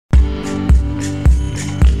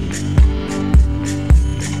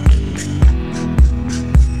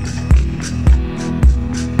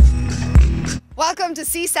to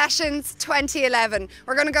C Sessions 2011.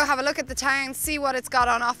 We're going to go have a look at the town, see what it's got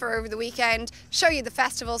on offer over the weekend, show you the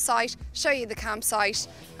festival site, show you the campsite,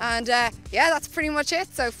 and yeah, that's pretty much it.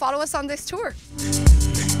 So follow us on this tour.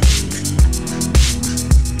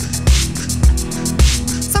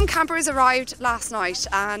 Some campers arrived last night,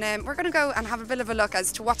 and we're going to go and have a bit of a look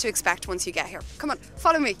as to what to expect once you get here. Come on,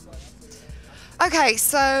 follow me. Okay,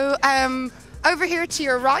 so over here to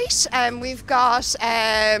your right, we've got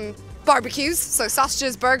barbecues, so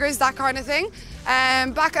sausages, burgers, that kind of thing.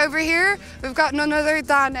 Back over here, we've got none other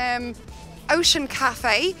than Ocean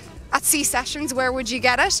Cafe at C Sessions. Where would you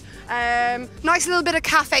get it? Nice little bit of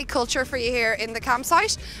cafe culture for you here in the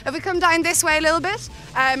campsite. If we come down this way a little bit,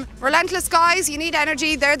 Relentless guys, you need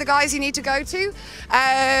energy, they're the guys you need to go to.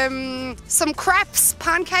 Some crepes,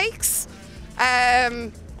 pancakes.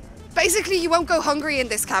 Basically, you won't go hungry in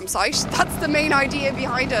this campsite. That's the main idea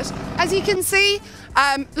behind it. As you can see,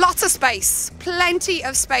 lots of space, plenty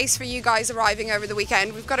of space for you guys arriving over the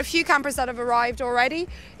weekend. We've got a few campers that have arrived already.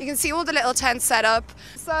 You can see all the little tents set up.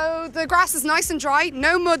 So the grass is nice and dry.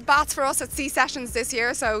 No mud baths for us at C Sessions this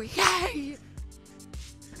year, so yay!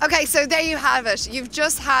 Okay, so there you have it. You've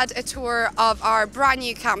just had a tour of our brand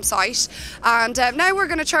new campsite, and now we're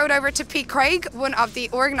going to throw it over to Pete Craig, one of the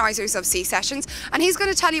organisers of C Sessions, and he's going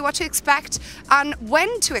to tell you what to expect and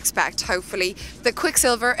when to expect, hopefully, the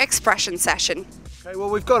Quicksilver Expression session. Okay, well,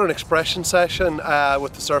 we've got an expression session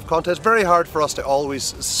with the surf contest. Very hard for us to always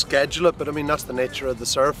schedule it, but I mean, that's the nature of the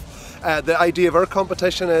surf. The idea of our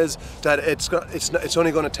competition is that it's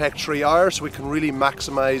only going to take 3 hours, so we can really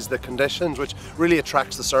maximise the conditions, which really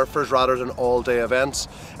attracts the surfers rather than all-day events.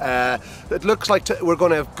 It looks like we're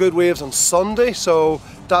going to have good waves on Sunday, so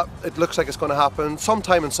that it looks like it's going to happen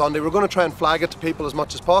sometime on Sunday. We're going to try and flag it to people as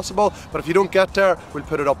much as possible, but if you don't get there, we'll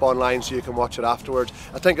put it up online so you can watch it afterwards.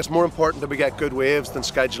 I think it's more important that we get good waves than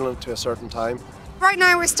scheduling it to a certain time. Right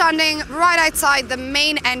now we're standing right outside the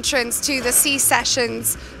main entrance to the C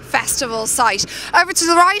Sessions festival site. Over to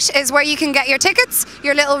the right is where you can get your tickets,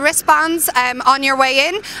 your little wristbands on your way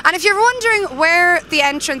in. And if you're wondering where the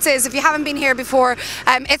entrance is, if you haven't been here before,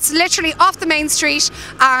 it's literally off the main street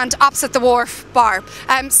and opposite the Wharf Bar.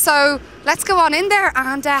 So let's go on in there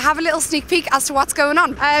and have a little sneak peek as to what's going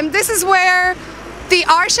on. This is where the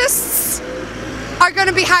artists are going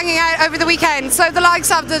to be hanging out over the weekend. So the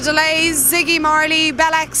likes of the Delays, Ziggy Marley,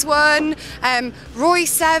 Bell X1, Roy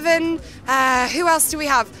 7, who else do we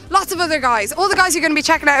have? Lots of other guys. All the guys you're going to be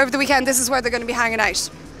checking out over the weekend, this is where they're going to be hanging out.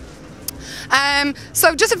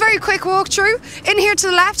 So just a very quick walkthrough. In here to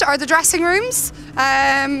the left are the dressing rooms.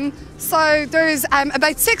 So there's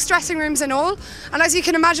about 6 dressing rooms in all, and as you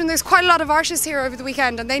can imagine, there's quite a lot of artists here over the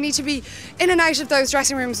weekend, and they need to be in and out of those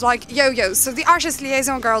dressing rooms like yo-yos. So the artist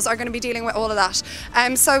liaison girls are going to be dealing with all of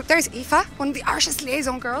that. So there's Aoife, one of the artist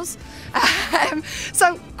liaison girls.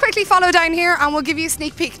 So quickly follow down here and we'll give you a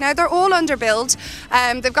sneak peek. Now they're all under build.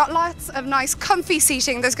 They've got lots of nice comfy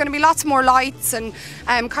seating. There's going to be lots more lights and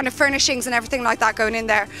kind of furnishings and everything like that going in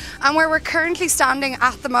there. And where we're currently standing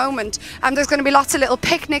at the moment, there's going to be lots of little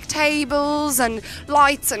picnic tables and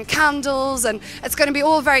lights and candles, and it's going to be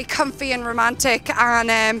all very comfy and romantic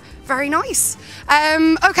and very nice.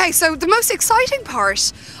 Okay, so the most exciting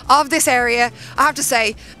part of this area, I have to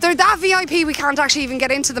say, they're that VIP we can't actually even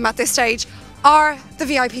get into them at this stage, are the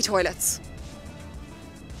VIP toilets.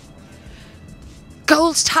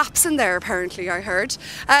 Gold taps in there, apparently, I heard.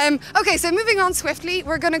 Okay, so moving on swiftly,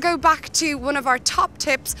 we're going to go back to one of our top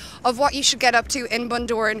tips of what you should get up to in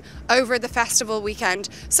Bundoran over the festival weekend.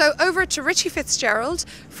 So over to Richie Fitzgerald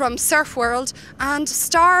from Surf World and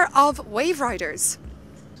star of Wave Riders.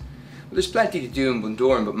 Well, there's plenty to do in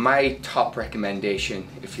Bundoran, but my top recommendation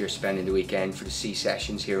if you're spending the weekend for the C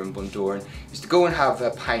Sessions here in Bundoran is to go and have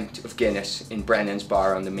a pint of Guinness in Brennan's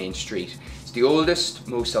Bar on the main street. It's the oldest,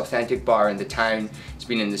 most authentic bar in the town. It's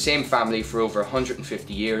been in the same family for over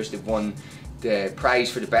 150 years. They've won the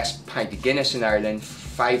prize for the best pint of Guinness in Ireland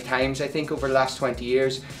 5 times, I think, over the last 20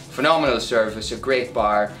 years. Phenomenal service, a great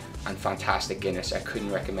bar, and fantastic Guinness. I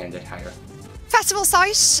couldn't recommend it higher. Festival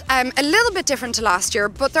site, a little bit different to last year,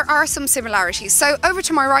 but there are some similarities. So over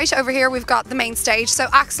to my right over here we've got the main stage, so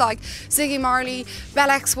acts like Ziggy Marley, Bell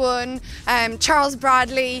X1, Charles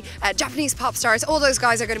Bradley, Japanese pop stars, all those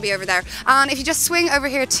guys are going to be over there. And if you just swing over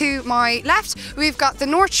here to my left, we've got the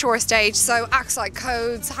North Shore stage, so acts like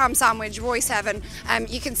Codes, Ham Sandwich, Roy 7,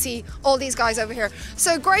 you can see all these guys over here.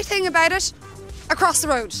 So great thing about it, across the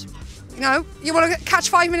road. You know, you want to catch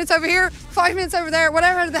 5 minutes over here, 5 minutes over there,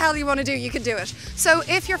 whatever the hell you want to do, you can do it. So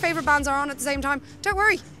if your favourite bands are on at the same time, don't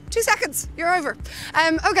worry, 2 seconds, you're over.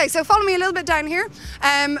 Okay, so follow me a little bit down here.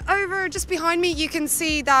 Over just behind me, you can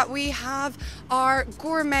see that we have our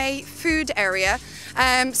gourmet food area.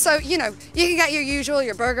 So, you know, you can get your usual,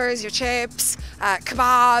 your burgers, your chips,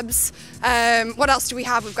 kebabs. What else do we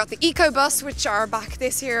have? We've got the Eco Bus, which are back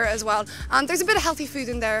this year as well. And there's a bit of healthy food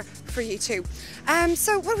in there for you too.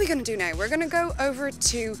 So what are we going to do now? We're going to go over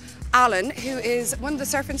to Alan, who is one of the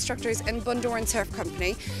surf instructors in Bundoran Surf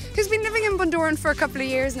Company, who's been living in Bundoran for a couple of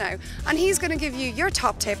years now, and he's going to give you your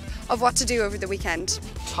top tip of what to do over the weekend.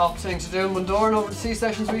 Top thing to do in Bundoran over the Sea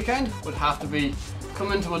Sessions weekend would have to be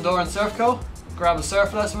come into Bundoran Surf Co, grab a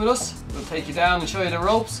surf lesson with us. We'll take you down and show you the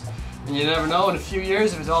ropes, and you never know, in a few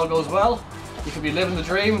years, if it all goes well, you could be living the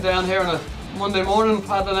dream down here on a Monday morning,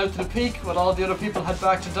 paddling out to the peak while all the other people head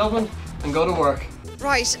back to Dublin and go to work.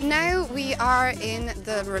 Right, now we are in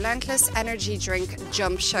the Relentless Energy Drink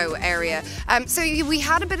Jump Show area. So we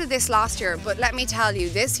had a bit of this last year, but let me tell you,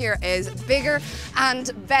 this year is bigger and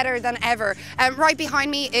better than ever. Right behind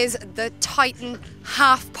me is the Titan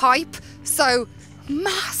half pipe. So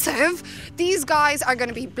massive. These guys are going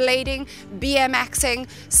to be blading, BMXing,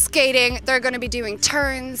 skating. They're going to be doing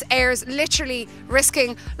turns, airs, literally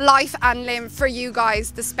risking life and limb for you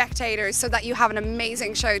guys, the spectators, so that you have an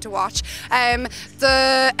amazing show to watch.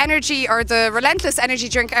 The energy, or the Relentless Energy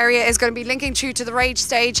Drink area, is going to be linking through to the Rage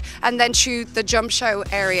stage and then to the Jump Show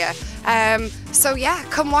area. So yeah,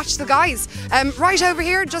 come watch the guys. Right over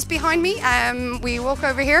here, just behind me, we walk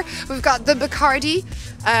over here, we've got the Bacardi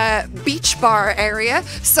beach bar area.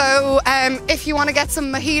 So if you want to get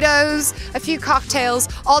some mojitos, a few cocktails,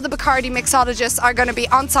 all the Bacardi mixologists are going to be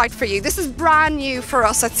on site for you. This is brand new for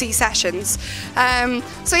us at Sea Sessions.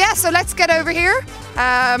 So yeah, so let's get over here,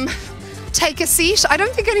 take a seat. I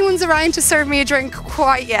don't think anyone's around to serve me a drink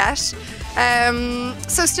quite yet.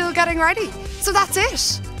 So still getting ready. So that's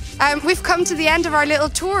it. We've come to the end of our little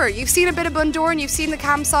tour. You've seen a bit of Bundoran, you've seen the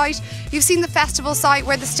campsite, you've seen the festival site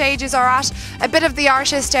where the stages are at, a bit of the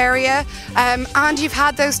artist area, and you've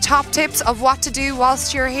had those top tips of what to do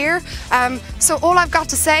whilst you're here. So all I've got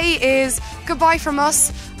to say is goodbye from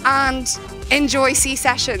us and enjoy Sea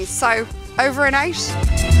Sessions. So over and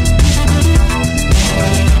out.